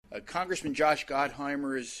Congressman Josh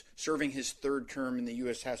Gottheimer is serving his third term in the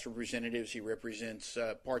U.S. House of Representatives. He represents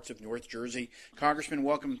parts of North Jersey. Congressman,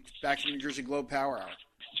 welcome back to the New Jersey Globe Power Hour.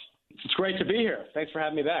 It's great to be here. Thanks for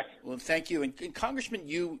having me back. Well, thank you. And Congressman,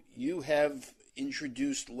 you have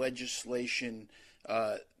introduced legislation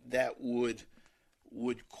that would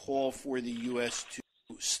call for the U.S. to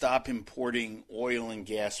stop importing oil and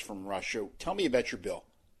gas from Russia. Tell me about your bill.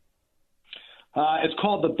 It's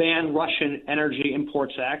called the Ban Russian Energy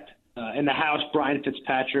Imports Act. In the House, Brian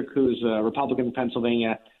Fitzpatrick, who's a Republican in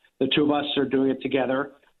Pennsylvania, the two of us are doing it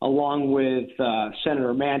together, along with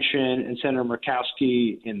Senator Manchin and Senator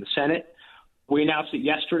Murkowski in the Senate. We announced it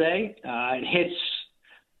yesterday. It hits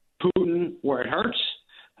Putin where it hurts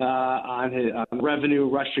on the revenue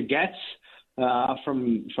Russia gets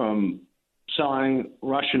from selling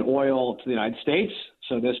Russian oil to the United States.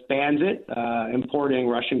 So this bans it, importing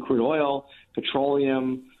Russian crude oil,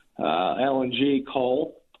 petroleum, LNG,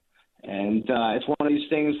 coal. And it's one of these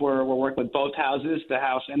things where we're working with both houses, the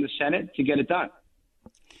House and the Senate, to get it done.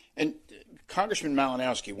 And Congressman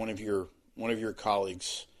Malinowski, one of your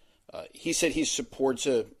colleagues, he said he supports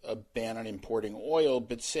a ban on importing oil,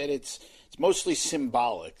 but said it's mostly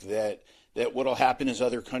symbolic, that what will happen is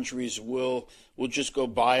other countries will just go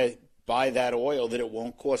buy that oil, that it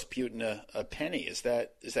won't cost Putin a penny. Is that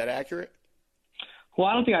accurate? Well,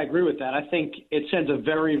 I don't think I agree with that. I think it sends a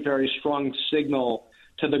very, very strong signal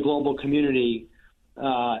to the global community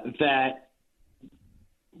that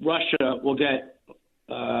Russia will get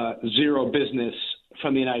zero business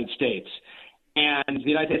from the United States. And the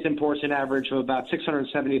United States imports an average of about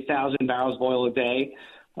 670,000 barrels of oil a day.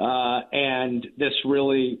 And this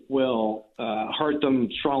really will hurt them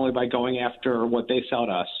strongly by going after what they sell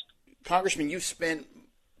to us. Congressman, you've spent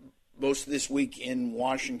most of this week in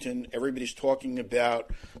Washington. Everybody's talking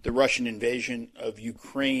about the Russian invasion of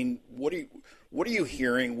Ukraine. What are you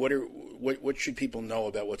hearing? What should people know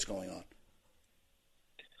about what's going on?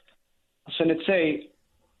 So it's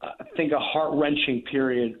I think a heart-wrenching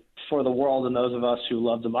period for the world and those of us who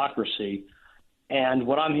love democracy. And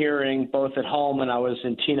what I'm hearing both at home, and I was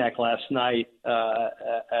in Teaneck last night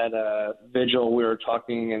at a vigil, we were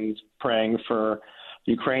talking and praying for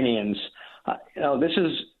Ukrainians.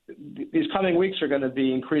 These coming weeks are going to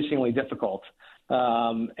be increasingly difficult.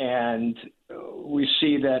 And we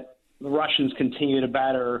see that the Russians continue to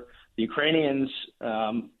batter the Ukrainians.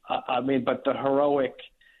 But the heroic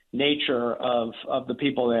nature of the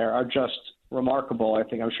people there are just remarkable. I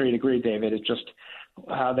think I'm sure you'd agree, David. It's just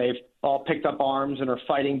how they've all picked up arms and are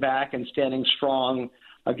fighting back and standing strong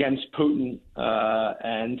against Putin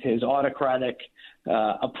and his autocratic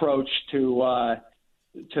approach to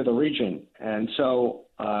the region. And so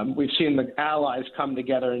we've seen the allies come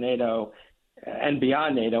together in NATO and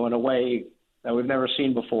beyond NATO in a way that we've never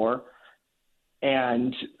seen before.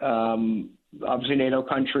 And obviously NATO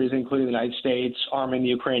countries, including the United States, arming the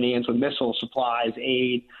Ukrainians with missile supplies,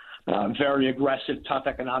 aid, very aggressive, tough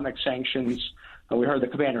economic sanctions. We heard the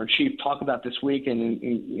commander-in-chief talk about this week and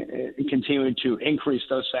continuing to increase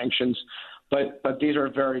those sanctions. But these are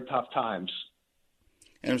very tough times.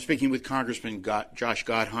 And I'm speaking with Congressman Josh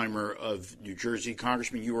Gottheimer of New Jersey.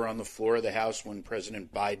 Congressman, you were on the floor of the House when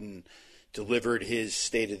President Biden delivered his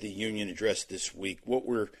State of the Union address this week. What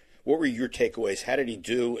were your takeaways? How did he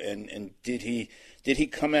do? And did he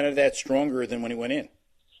come out of that stronger than when he went in?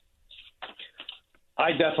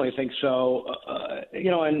 I definitely think so.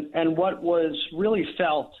 And what was really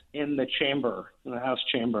felt in the chamber, in the House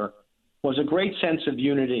chamber, was a great sense of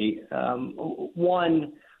unity.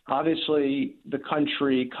 One, obviously, the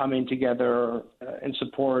country coming together in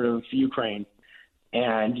support of Ukraine.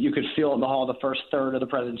 And you could feel in the hall the first third of the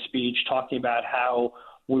president's speech talking about how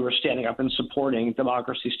we were standing up and supporting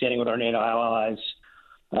democracy, standing with our NATO allies,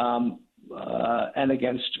 and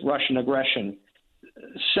against Russian aggression.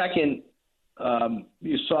 Second,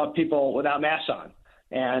 you saw people without masks on,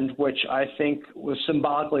 and which I think was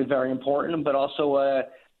symbolically very important, but also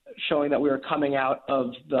showing that we were coming out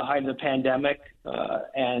of the height of the pandemic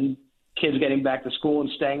and kids getting back to school and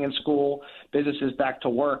staying in school, businesses back to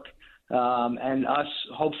work, and us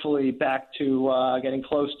hopefully back to getting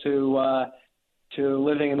close to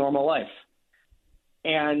living a normal life.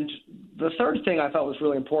 And the third thing I thought was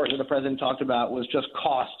really important that the president talked about was just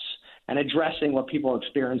costs and addressing what people are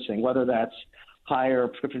experiencing, whether that's higher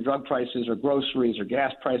prescription drug prices or groceries or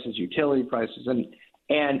gas prices, utility prices,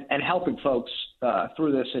 and helping folks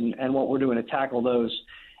through this and what we're doing to tackle those.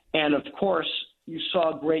 And, of course, you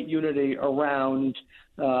saw great unity around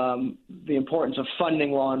the importance of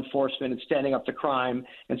funding law enforcement and standing up to crime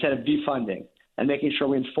instead of defunding and making sure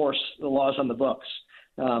we enforce the laws on the books.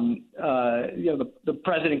 The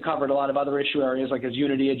president covered a lot of other issue areas like his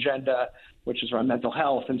unity agenda, which is around mental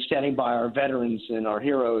health and standing by our veterans and our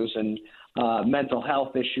heroes, and mental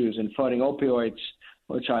health issues and fighting opioids,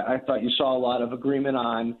 which I thought you saw a lot of agreement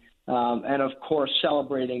on. And, of course,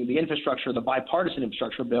 celebrating the infrastructure, the bipartisan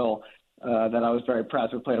infrastructure bill that I was very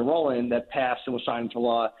proud to have played a role in, that passed and was signed into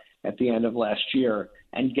law at the end of last year,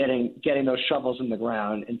 and getting those shovels in the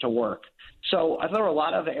ground into work. So I thought there were a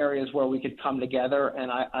lot of areas where we could come together.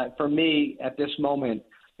 And for me, at this moment,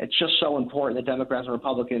 it's just so important that Democrats and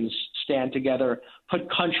Republicans stand together, put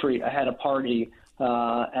country ahead of party,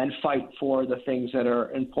 and fight for the things that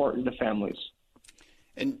are important to families.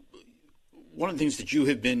 And one of the things that you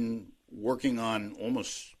have been working on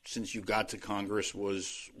almost since you got to Congress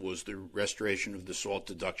was the restoration of the SALT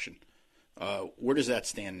deduction. Where does that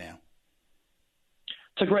stand now?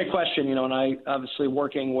 It's a great question, and I obviously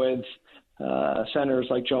working with senators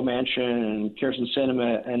like Joe Manchin and Kirsten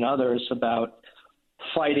Sinema and others about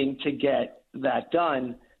fighting to get that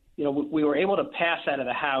done. We were able to pass out of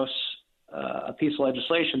the House a piece of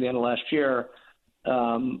legislation at the end of last year,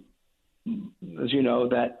 as you know,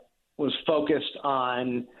 that was focused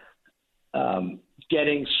on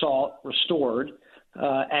getting SALT restored,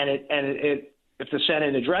 and if the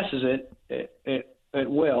Senate addresses it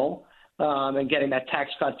will, and getting that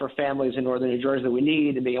tax cut for families in northern New Jersey that we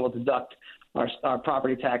need, and being able to deduct our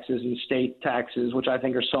property taxes and state taxes, which I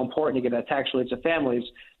think are so important to get that tax relief to families.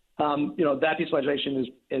 That piece of legislation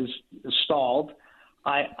is stalled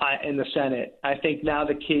in the Senate. I think now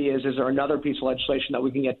the key is there another piece of legislation that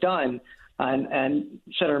we can get done? And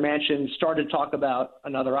Senator Manchin started to talk about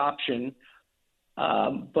another option,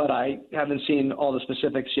 but I haven't seen all the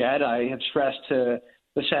specifics yet. I have stressed to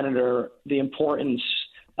the senator the importance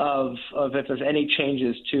of if there's any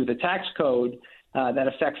changes to the tax code that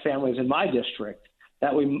affect families in my district,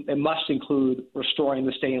 that it must include restoring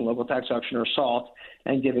the state and local tax deduction or SALT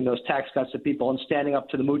and giving those tax cuts to people and standing up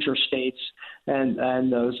to the moocher states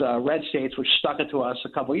and those red states which stuck it to us a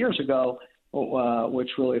couple of years ago, which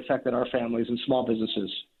really affected our families and small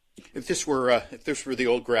businesses. If this were the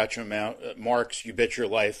old Groucho Marx, you bet your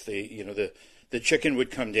life the chicken would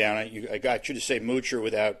come down. I got you to say moocher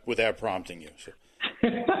without prompting you. So.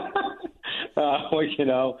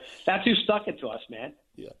 That's who stuck it to us, man.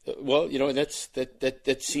 Yeah. Well,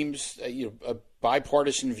 that seems a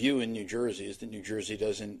bipartisan view in New Jersey is that New Jersey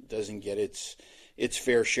doesn't get its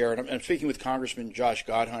fair share. And I'm speaking with Congressman Josh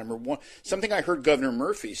Gottheimer. Something I heard Governor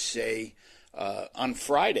Murphy say on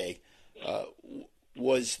Friday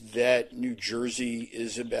was that New Jersey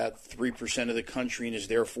is about 3% of the country and is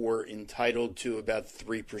therefore entitled to about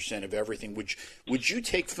 3% of everything. Would you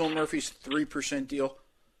take Phil Murphy's 3% deal?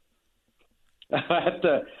 I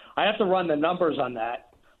have to run the numbers on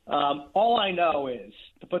that. All I know is,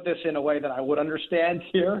 to put this in a way that I would understand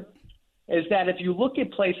here, is that if you look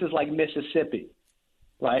at places like Mississippi,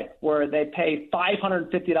 right, where they pay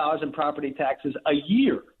 $550 in property taxes a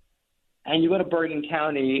year, and you go to Bergen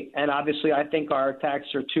County, and obviously I think our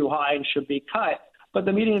taxes are too high and should be cut, but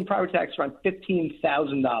the median property tax is around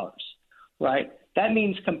 $15,000, right? That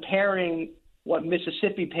means comparing what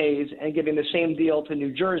Mississippi pays and giving the same deal to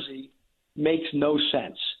New Jersey makes no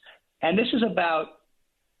sense. And this is about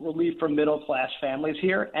relief for middle-class families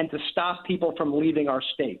here and to stop people from leaving our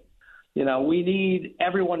state. We need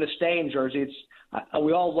everyone to stay in Jersey.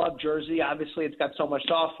 We all love Jersey. Obviously, it's got so much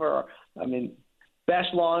to offer.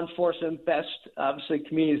 Best law enforcement, best, obviously,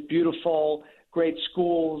 community is beautiful, great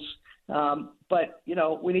schools. But,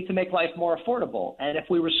 we need to make life more affordable. And if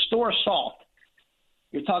we restore SALT,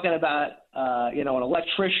 you're talking about, an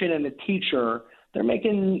electrician and a teacher. They're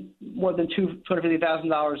making more than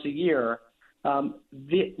 $250,000 a year.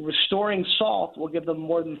 Restoring SALT will give them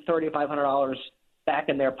more than $3,500 back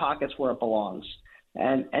in their pockets where it belongs.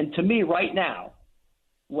 And to me, right now,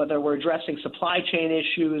 whether we're addressing supply chain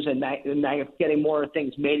issues and getting more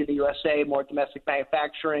things made in the USA, more domestic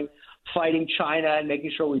manufacturing, fighting China and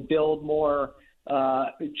making sure we build more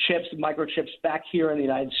chips, microchips back here in the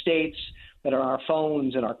United States that are on our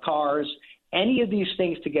phones and our cars, any of these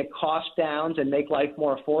things to get costs down and make life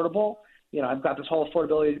more affordable. I've got this whole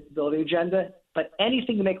affordability agenda, but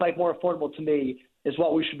anything to make life more affordable to me is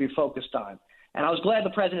what we should be focused on. And I was glad the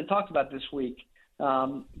president talked about this week.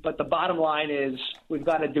 But the bottom line is we've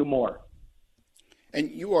got to do more.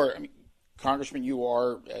 And you are, Congressman, you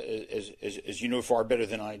are, as you know far better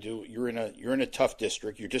than I do, you're in a tough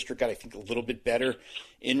district. Your district got, I think, a little bit better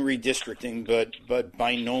in redistricting, but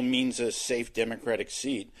by no means a safe Democratic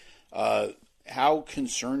seat. How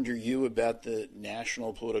concerned are you about the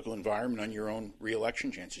national political environment on your own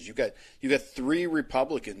reelection chances? You've got three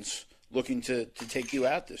Republicans looking to take you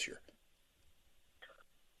out this year.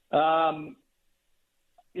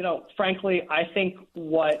 Frankly, I think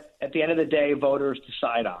what, at the end of the day, voters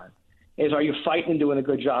decide on is, are you fighting and doing a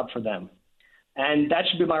good job for them? And that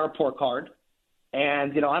should be my report card.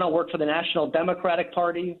 And, I don't work for the National Democratic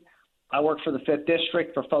Party. I work for the 5th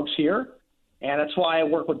District for folks here. And that's why I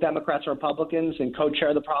work with Democrats and Republicans and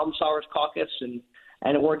co-chair the Problem Solvers Caucus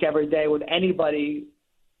and work every day with anybody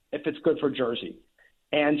if it's good for Jersey.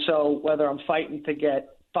 And so whether I'm fighting to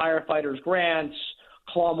get firefighters grants,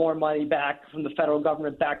 claw more money back from the federal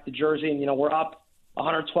government back to Jersey, and, we're up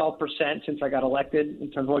 112% since I got elected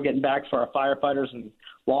in terms of what we're getting back for our firefighters and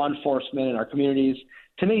law enforcement in our communities.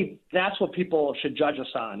 To me, that's what people should judge us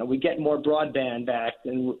on. Are we getting more broadband back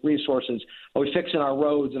and resources? Are we fixing our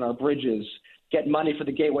roads and our bridges? Getting money for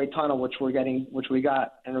the Gateway Tunnel, which we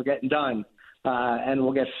got and we're getting done, and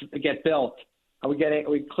we'll get built. Are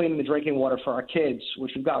we cleaning the drinking water for our kids,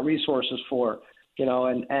 which we've got resources for?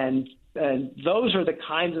 And those are the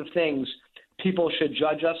kinds of things people should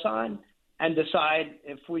judge us on and decide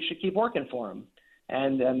if we should keep working for them.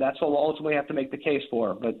 And that's what we'll ultimately have to make the case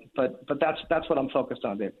for. But that's what I'm focused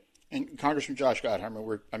on, Dave. And Congressman Josh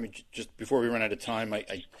Gottheimer, just before we run out of time,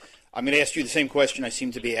 I'm going to ask you the same question I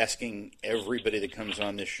seem to be asking everybody that comes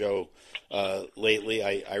on this show lately.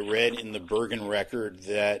 I read in the Bergen Record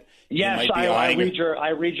that I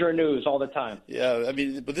read your news all the time. Yeah,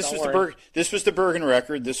 but this was the Bergen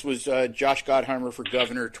Record. This was Josh Gottheimer for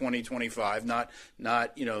governor 2025. I'm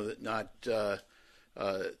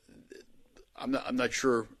not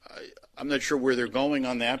sure. I'm not sure where they're going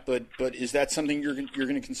on that, but is that something you're going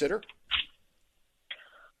to consider?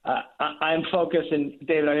 I'm focused, and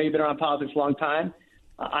David, I know you've been around politics a long time.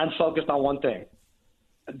 I'm focused on one thing: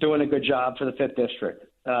 doing a good job for the 5th District.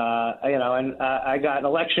 I got an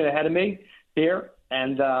election ahead of me here,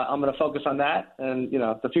 and I'm going to focus on that. And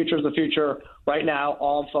the future is the future. Right now,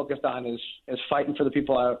 all I'm focused on is fighting for the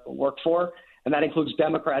people I work for, and that includes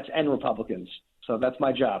Democrats and Republicans. So that's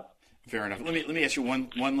my job. Fair enough. Let me ask you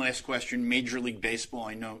one last question. Major League Baseball.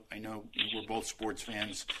 I know we're both sports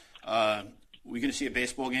fans. We going to see a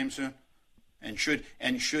baseball game soon? And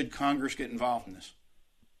should Congress get involved in this?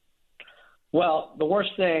 Well, the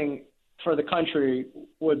worst thing for the country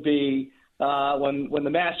would be when the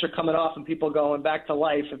masks are coming off and people going back to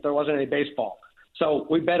life if there wasn't any baseball. So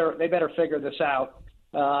they better figure this out.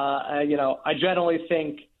 I generally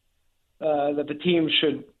think that the team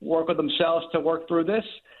should work with themselves to work through this.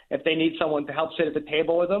 If they need someone to help sit at the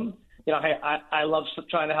table with them, hey, I love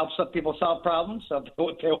trying to help some people solve problems. So if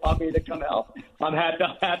they want me to come help, I'm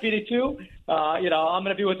happy to. I'm going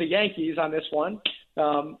to be with the Yankees on this one.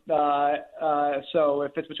 So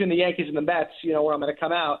if it's between the Yankees and the Mets, where I'm going to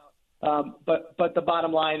come out. But the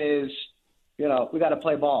bottom line is, we got to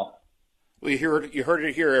play ball. Well, you heard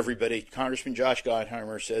it here, everybody. Congressman Josh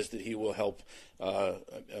Gottheimer says that he will help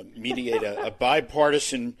mediate a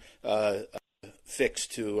bipartisan fix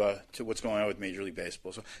to what's going on with Major League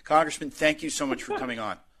Baseball. So, Congressman, thank you so much for coming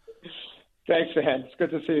on. Thanks, man. It's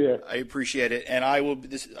good to see you. I appreciate it, and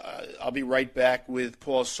I'll be right back with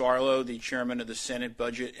Paul Sarlo, the chairman of the Senate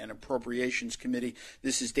Budget and Appropriations Committee.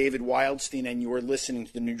 This is David Wildstein, and you're listening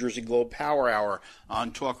to the New Jersey Globe Power Hour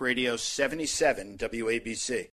on Talk Radio 77 WABC.